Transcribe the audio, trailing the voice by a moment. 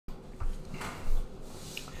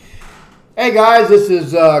Hey guys, this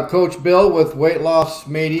is Coach Bill with Weight Loss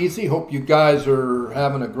Made Easy. Hope you guys are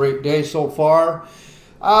having a great day so far.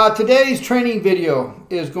 Today's training video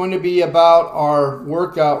is going to be about our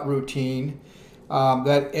workout routine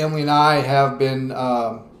that Emily and I have been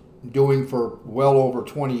doing for well over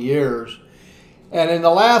 20 years. And in the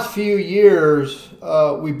last few years,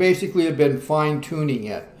 we basically have been fine-tuning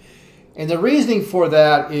it. And the reasoning for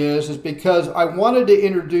that is because I wanted to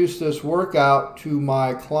introduce this workout to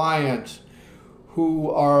my clients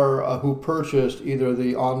who purchased either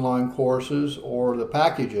the online courses or the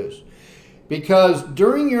packages. Because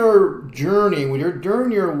during your journey,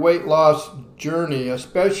 during your weight loss journey,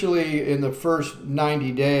 especially in the first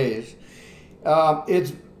 90 days,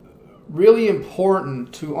 it's really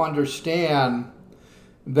important to understand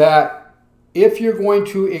that if you're going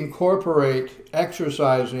to incorporate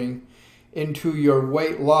exercising into your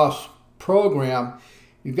weight loss program,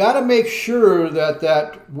 you got to make sure that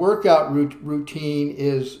that workout routine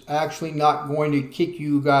is actually not going to kick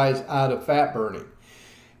you guys out of fat burning.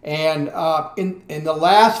 And in the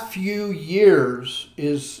last few years,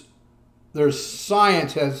 there's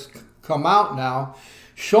science has come out now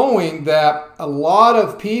showing that a lot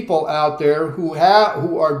of people out there who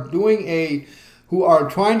are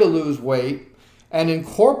trying to lose weight and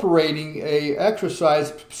incorporating a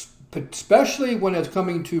exercise, especially when it's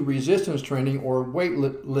coming to resistance training or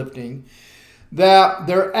weightlifting, that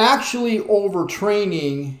they're actually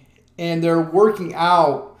overtraining and they're working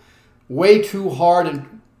out way too hard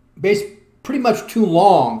and pretty much too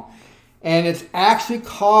long. And it's actually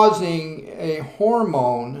causing a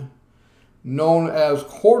hormone known as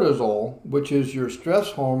cortisol, which is your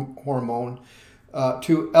stress hormone,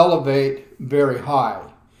 to elevate very high.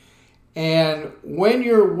 And when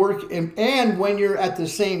you're working, and when you're at the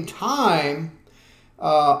same time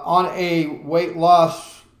on a weight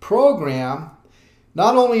loss program,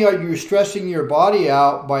 not only are you stressing your body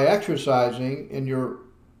out by exercising and you're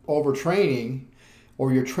overtraining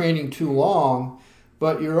or you're training too long,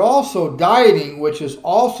 but you're also dieting, which is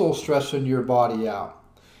also stressing your body out.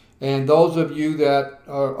 And those of you that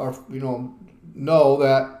know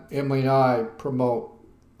that Emily and I promote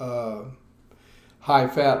high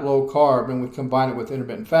fat, low carb, and we combine it with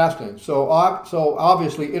intermittent fasting. So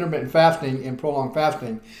obviously intermittent fasting and prolonged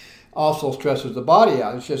fasting also stresses the body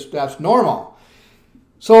out. It's just, that's normal.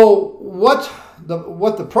 So what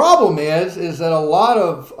the problem is that a lot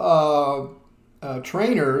of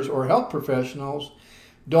trainers or health professionals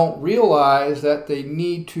don't realize that they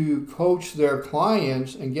need to coach their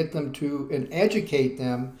clients and get them to, and educate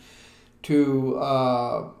them to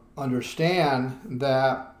understand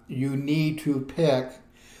that you need to pick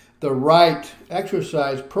the right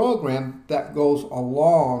exercise program that goes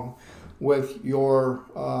along with your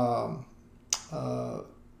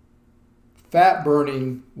fat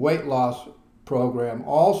burning weight loss program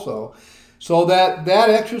also, so that that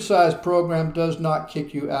exercise program does not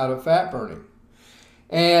kick you out of fat burning.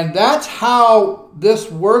 And that's how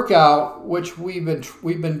this workout, which we've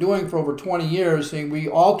been doing for over 20 years, and we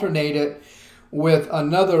alternate it with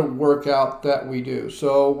another workout that we do.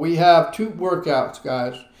 So we have two workouts,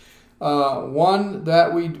 guys. One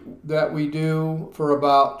that we do for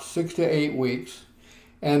about 6 to 8 weeks,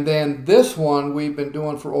 and then this one we've been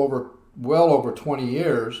doing for well over 20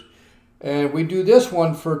 years. And we do this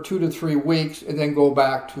one for 2 to 3 weeks, and then go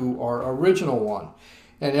back to our original one.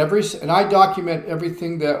 And I document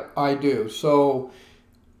everything that I do. So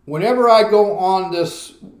whenever I go on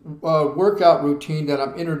this workout routine that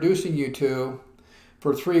I'm introducing you to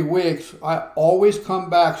for 3 weeks, I always come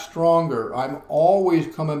back stronger. I'm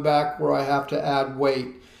always coming back where I have to add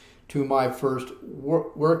weight to my first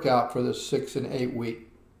workout for this 6 and 8 week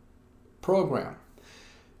program.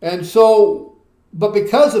 And so, but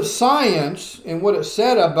because of science and what it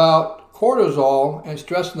said about cortisol and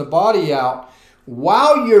stressing the body out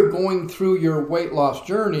while you're going through your weight loss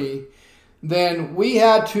journey, then Emily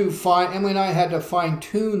and I had to fine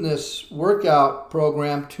tune this workout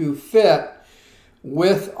program to fit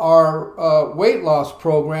with our weight loss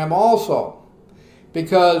program also.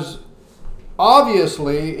 Because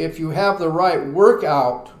obviously, if you have the right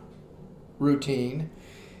workout routine,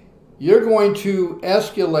 you're going to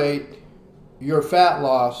escalate your fat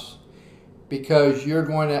loss, because you're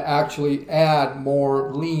going to actually add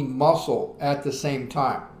more lean muscle at the same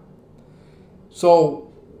time.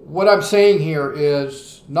 So what I'm saying here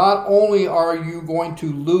is, not only are you going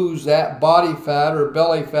to lose that body fat or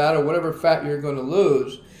belly fat or whatever fat you're going to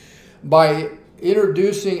lose by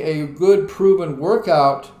introducing a good proven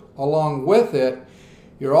workout along with it,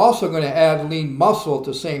 you're also going to add lean muscle at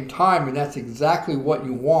the same time, and that's exactly what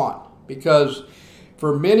you want. Because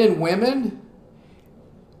for men and women,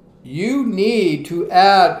 you need to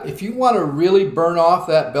add, if you want to really burn off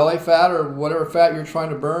that belly fat or whatever fat you're trying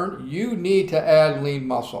to burn, you need to add lean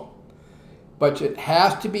muscle. But it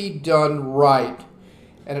has to be done right,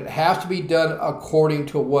 and it has to be done according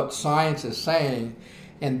to what science is saying.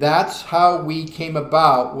 And that's how we came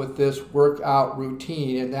about with this workout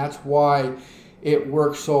routine, and that's why it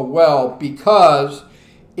works so well, because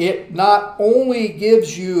it not only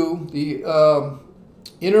gives you the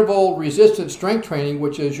interval resistance strength training,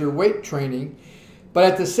 which is your weight training, but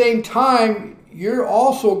at the same time, you're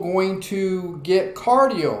also going to get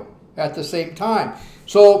cardio at the same time.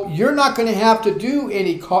 So you're not going to have to do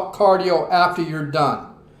any cardio after you're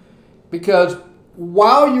done, because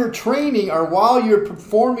while you're training or while you're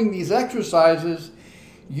performing these exercises,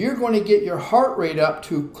 you're going to get your heart rate up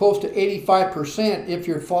to close to 85% if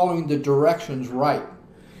you're following the directions right.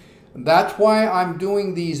 That's why I'm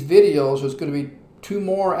doing these videos. There's going to be 2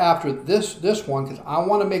 more after this one, because I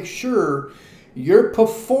want to make sure you're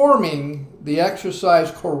performing the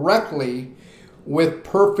exercise correctly with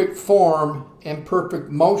perfect form and perfect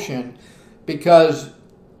motion, because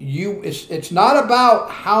it's not about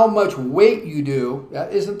how much weight you do.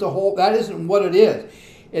 That isn't what it is.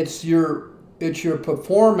 It's your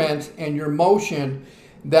performance and your motion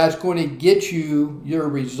that's going to get you your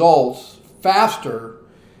results faster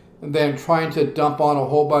than trying to dump on a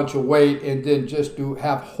whole bunch of weight and then just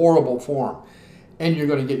have horrible form, and you're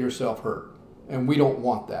going to get yourself hurt, and we don't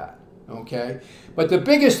want that. Okay, but the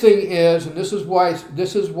biggest thing is, and this is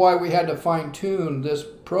why we had to fine-tune this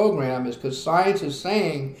program, is because science is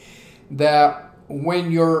saying that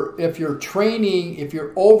if you're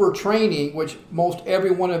overtraining, which most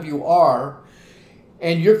every one of you are,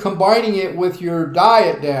 and you're combining it with your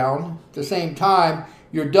diet down at the same time,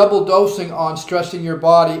 you're double dosing on stressing your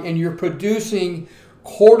body, and you're producing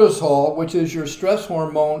cortisol, which is your stress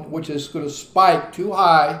hormone, which is going to spike too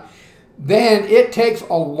high. Then it takes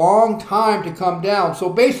a long time to come down. So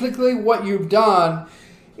basically what you've done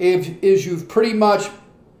is you've pretty much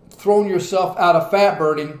thrown yourself out of fat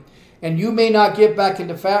burning, and you may not get back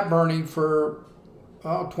into fat burning for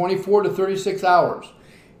 24 to 36 hours.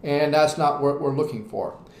 And that's not what we're looking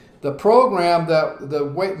for. The program,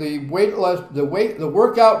 the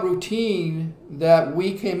workout routine that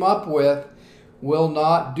we came up with will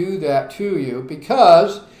not do that to you,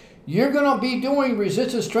 because you're going to be doing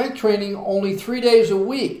resistance strength training only 3 days a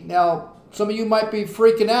week. Now, some of you might be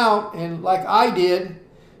freaking out, and like I did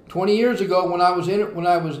 20 years ago when I was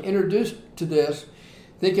introduced to this,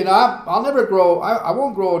 thinking I'll never grow, I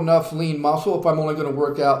won't grow enough lean muscle if I'm only going to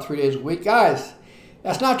work out 3 days a week. Guys,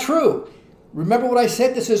 that's not true. Remember what I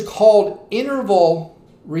said? This is called interval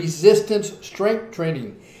resistance strength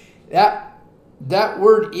training. That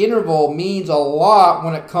word interval means a lot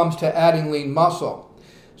when it comes to adding lean muscle.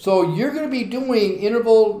 So you're going to be doing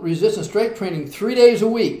interval resistance strength training 3 days a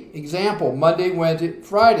week. Example, Monday, Wednesday,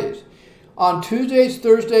 Fridays. On Tuesdays,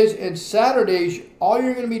 Thursdays, and Saturdays, all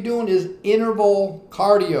you're going to be doing is interval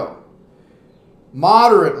cardio.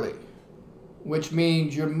 Moderately. Which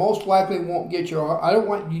means you most likely won't get you don't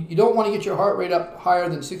want to get your heart rate up higher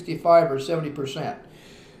than 65 or 70%.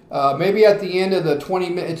 Maybe at the end of the 20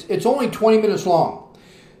 minutes, it's only 20 minutes long.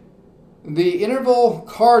 The interval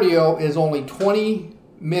cardio is only 20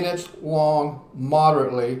 minutes long,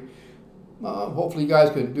 moderately. Hopefully you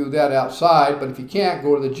guys can do that outside, but if you can't,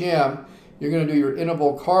 go to the gym. You're going to do your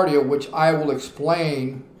interval cardio, which I will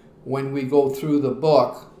explain when we go through the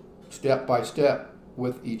book step by step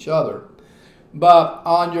with each other. But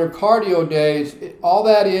on your cardio days, all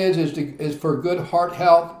that is for good heart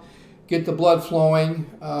health, get the blood flowing,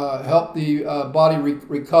 help the body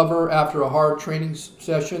recover after a hard training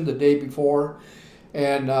session the day before,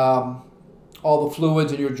 and all the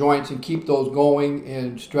fluids in your joints, and keep those going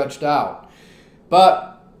and stretched out.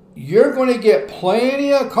 But you're going to get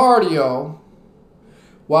plenty of cardio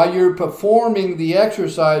while you're performing the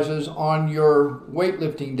exercises on your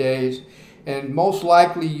weightlifting days. And most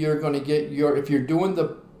likely you're going to get if you're doing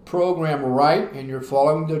the program right and you're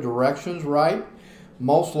following the directions right,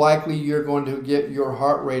 most likely you're going to get your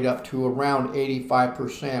heart rate up to around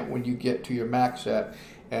 85% when you get to your max set.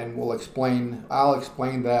 And I'll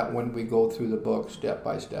explain that when we go through the book step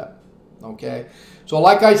by step. Okay? So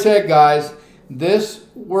like I said, guys, this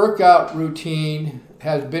workout routine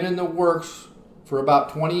has been in the works for about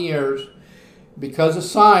 20 years. Because of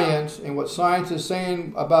science and what science is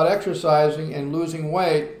saying about exercising and losing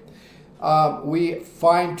weight, we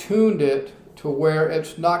fine-tuned it to where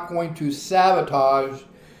it's not going to sabotage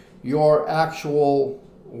your actual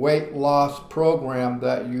weight loss program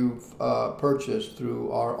that you've purchased through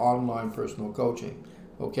our online personal coaching.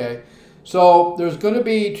 Okay, So there's going to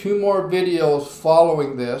be 2 more videos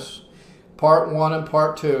following this, part 1 and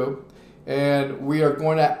part 2, and we are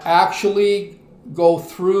going to actually go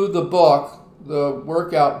through the book, the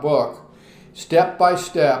workout book, step by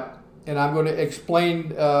step, and I'm going to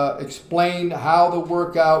explain how the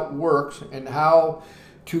workout works and how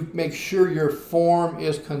to make sure your form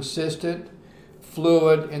is consistent,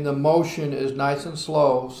 fluid, and the motion is nice and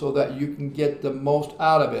slow so that you can get the most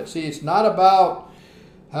out of it. See, it's not about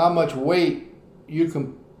how much weight you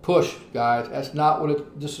can push, guys. That's not what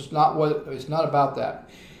it's not about that.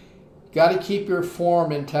 You got to keep your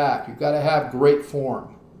form intact. You've got to have great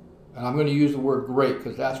form. And I'm going to use the word great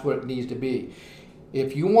because that's what it needs to be.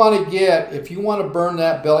 If you want to burn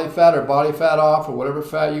that belly fat or body fat off, or whatever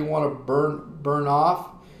fat you want to burn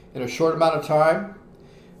off in a short amount of time,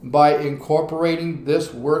 by incorporating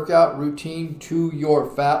this workout routine to your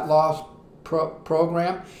fat loss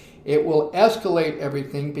program, it will escalate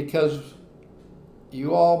everything, because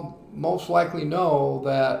you all most likely know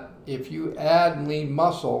that if you add lean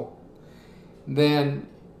muscle, then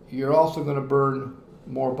you're also going to burn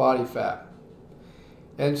more body fat.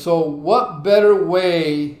 And so what better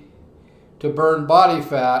way to burn body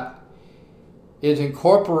fat is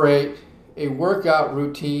incorporate a workout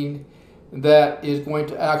routine that is going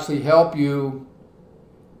to actually help you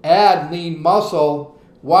add lean muscle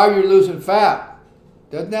while you're losing fat.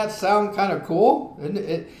 Doesn't that sound kind of cool?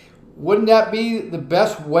 Wouldn't that be the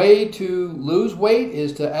best way to lose weight,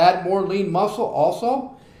 is to add more lean muscle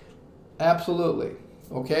also? Absolutely.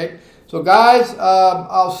 Okay, so guys,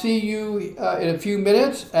 I'll see you in a few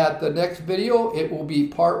minutes at the next video. It will be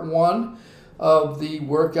part 1 of the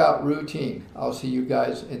workout routine. I'll see you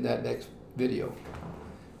guys in that next video.